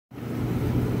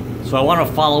So I want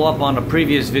to follow up on a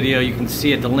previous video. You can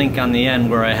see at the link on the end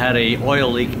where I had a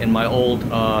oil leak in my old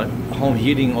home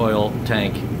heating oil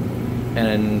tank.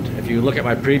 And if you look at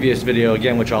my previous video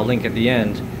again, which I'll link at the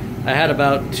end, I had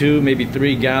about 2, maybe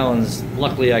 3 gallons.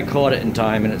 Luckily I caught it in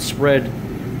time, and it spread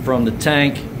from the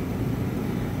tank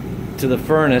to the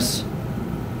furnace.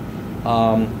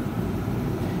 And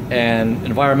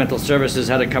environmental services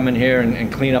had to come in here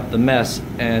and clean up the mess,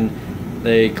 and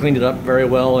they cleaned it up very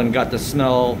well and got the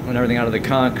smell and everything out of the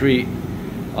concrete.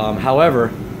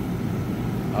 However,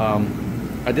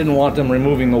 I didn't want them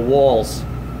removing the walls.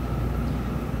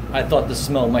 I thought the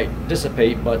smell might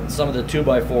dissipate, but some of the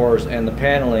 2x4s and the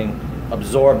paneling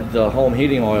absorbed the home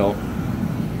heating oil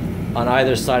on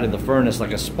either side of the furnace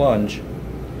like a sponge.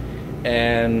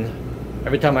 And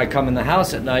every time I come in the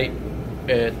house at night,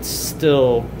 it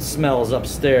still smells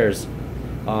upstairs.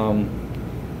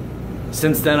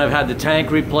 Since then I've had the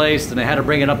tank replaced, and I had to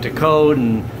bring it up to code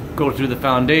and go through the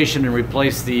foundation and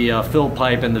replace the fill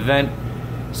pipe and the vent.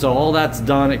 So all that's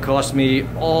done. It cost me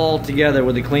all together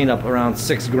with the cleanup around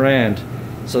 $6 grand.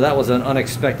 So that was an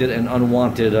unexpected and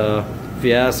unwanted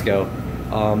fiasco.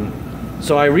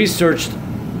 So I researched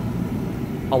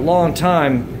a long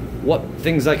time what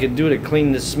things I could do to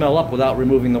clean this smell up without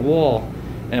removing the wall.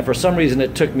 And for some reason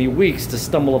it took me weeks to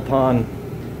stumble upon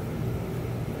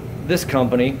this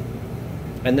company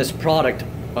and this product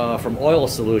from Oil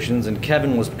Solutions, and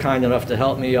Kevin was kind enough to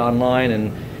help me online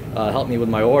and help me with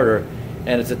my order.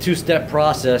 And it's a 2-step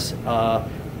process.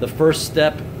 The first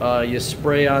step, you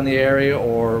spray on the area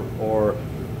or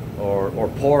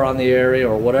pour on the area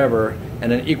or whatever,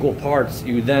 and in equal parts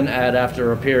you then add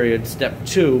after a period step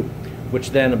 2,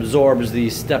 which then absorbs the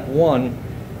step 1.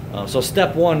 So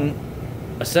step 1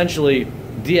 essentially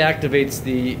deactivates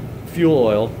the fuel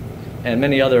oil and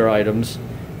many other items,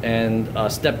 and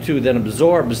step 2 then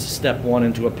absorbs step 1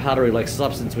 into a powdery-like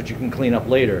substance which you can clean up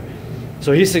later.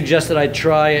 So he suggested I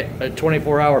try it at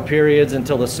 24-hour periods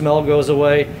until the smell goes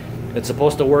away. It's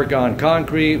supposed to work on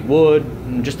concrete, wood,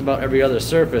 and just about every other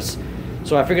surface.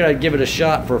 So I figured I'd give it a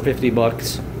shot for 50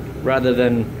 bucks rather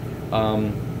than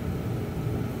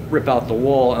rip out the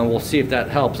wall, and we'll see if that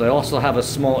helps. I also have a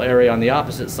small area on the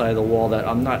opposite side of the wall that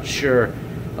I'm not sure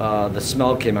the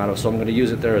smell came out of, so I'm going to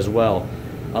use it there as well.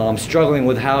 I'm struggling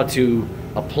with how to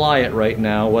apply it right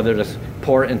now, whether to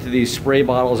pour it into these spray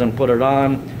bottles and put it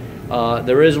on.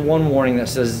 There is one warning that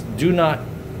says do not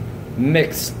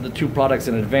mix the 2 products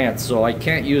in advance, so I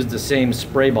can't use the same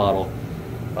spray bottle.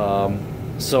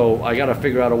 So I got to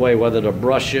figure out a way whether to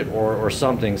brush it or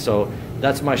something. So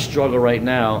that's my struggle right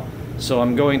now. So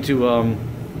I'm going to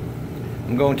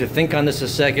think on this a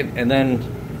second, and then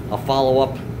I'll follow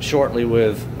up shortly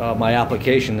with my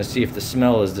application to see if the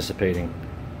smell is dissipating.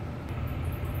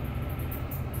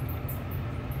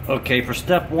 Okay, for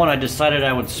step 1 I decided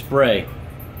I would spray.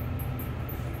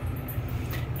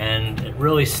 And it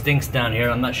really stinks down here.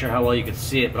 I'm not sure how well you can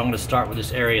see it, but I'm going to start with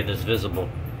this area that's visible.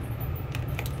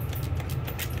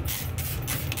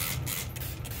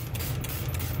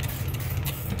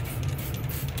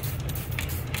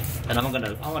 And I'm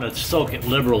gonna soak it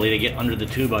liberally to get under the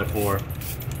 2x4.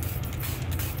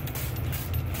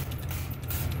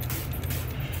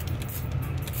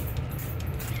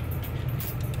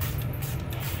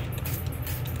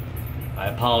 I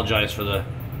apologize for the...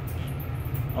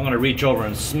 I'm going to reach over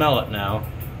and smell it now.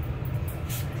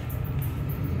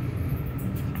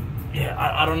 Yeah,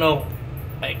 I don't know.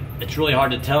 It's really hard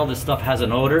to tell. This stuff has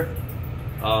an odor.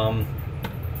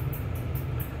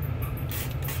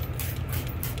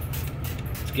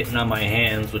 It's getting on my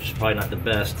hands, which is probably not the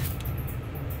best.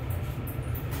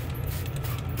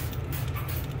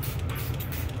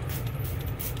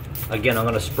 Again, I'm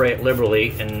going to spray it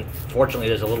liberally, and fortunately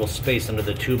there's a little space under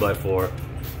the 2x4.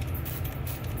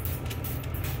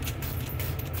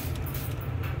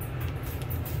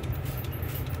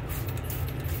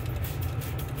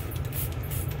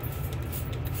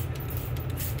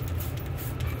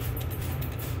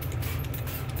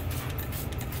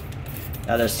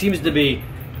 Now there seems to be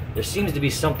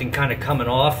something kind of coming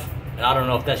off, and I don't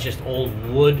know if that's just old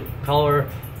wood color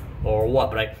or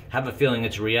what, but I have a feeling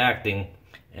it's reacting.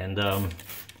 And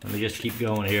let me just keep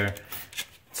going here.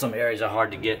 Some areas are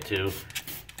hard to get to,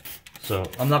 so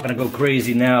I'm not going to go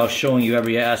crazy now showing you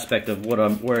every aspect of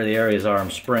where the areas are I'm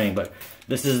spraying. But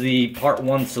this is the part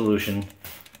 1 solution,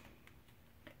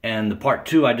 and the part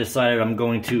 2 I decided I'm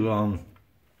going to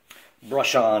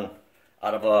brush on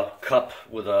out of a cup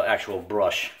with an actual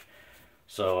brush.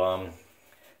 So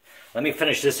let me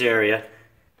finish this area.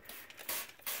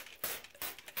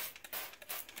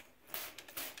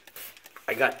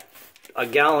 I got a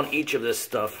gallon each of this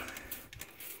stuff.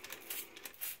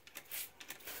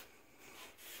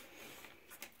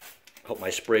 Hope my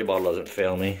spray bottle doesn't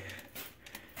fail me.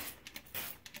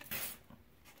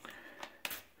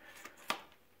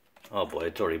 Oh boy,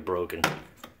 it's already broken.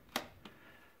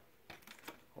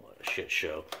 What a shit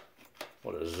show.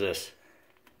 What is this?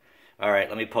 Alright,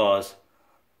 let me pause.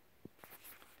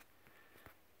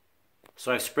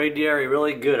 So I've sprayed the area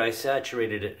really good. I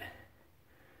saturated it.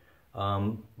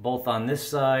 Both on this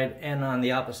side and on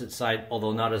the opposite side,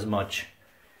 although not as much.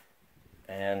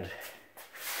 And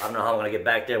I don't know how I'm going to get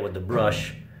back there with the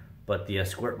brush, but the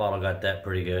squirt bottle got that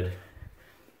pretty good.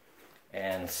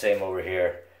 And same over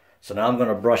here. So now I'm going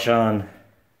to brush on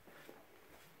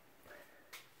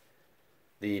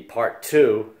the part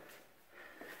 2.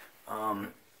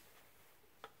 And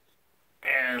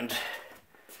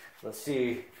let's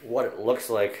see what it looks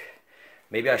like.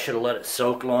 Maybe I should have let it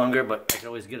soak longer, but I can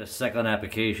always get a second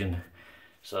application.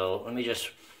 So let me just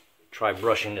try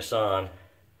brushing this on.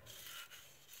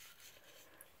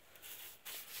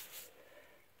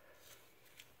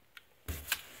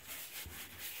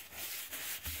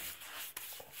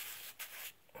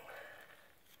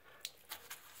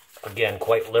 Again,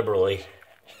 quite liberally.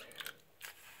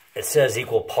 It says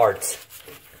equal parts,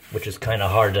 which is kind of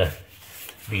hard to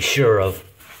be sure of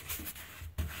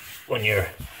when you're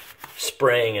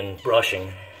spraying and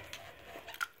brushing.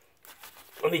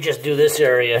 Let me just do this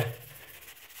area.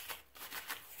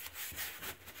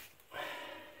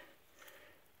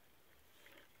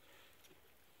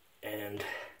 And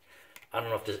I don't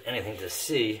know if there's anything to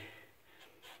see. It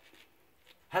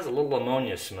has a little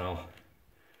ammonia smell.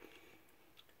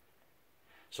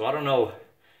 So I don't know.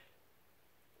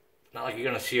 Not like you're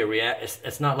gonna see a react.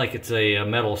 It's not like it's a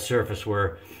metal surface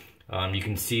where you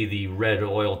can see the red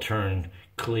oil turn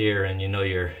clear and you know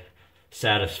you're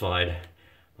satisfied.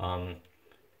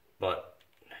 But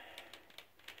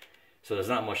so there's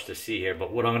not much to see here.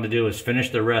 But what I'm gonna do is finish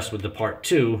the rest with the part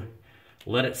 2,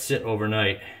 let it sit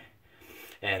overnight,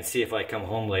 and see if I come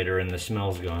home later and the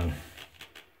smell's gone.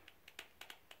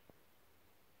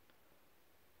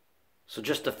 So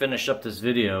just to finish up this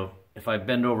video, if I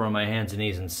bend over on my hands and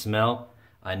knees and smell,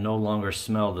 I no longer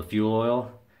smell the fuel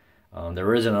oil.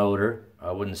 There is an odor.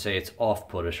 I wouldn't say it's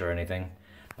off-puttish or anything.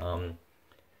 I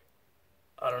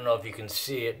don't know if you can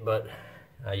see it, but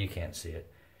you can't see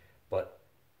it. But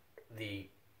the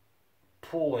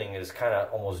pooling is kind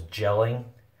of almost gelling.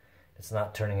 It's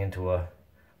not turning into a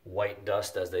white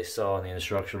dust as they saw in the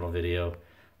instructional video.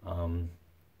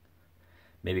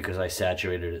 Maybe because I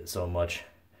saturated it so much.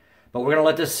 But we're going to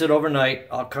let this sit overnight.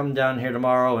 I'll come down here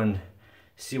tomorrow and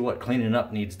see what cleaning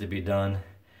up needs to be done.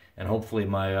 And hopefully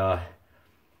my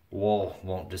wall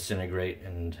won't disintegrate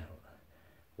and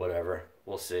whatever.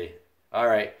 We'll see.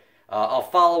 Alright. I'll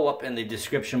follow up in the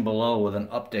description below with an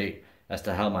update as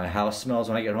to how my house smells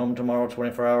when I get home tomorrow,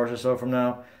 24 hours or so from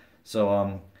now. So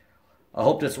I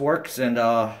hope this works, and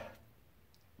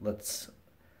let's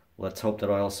hope that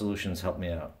Oil Solutions help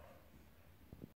me out.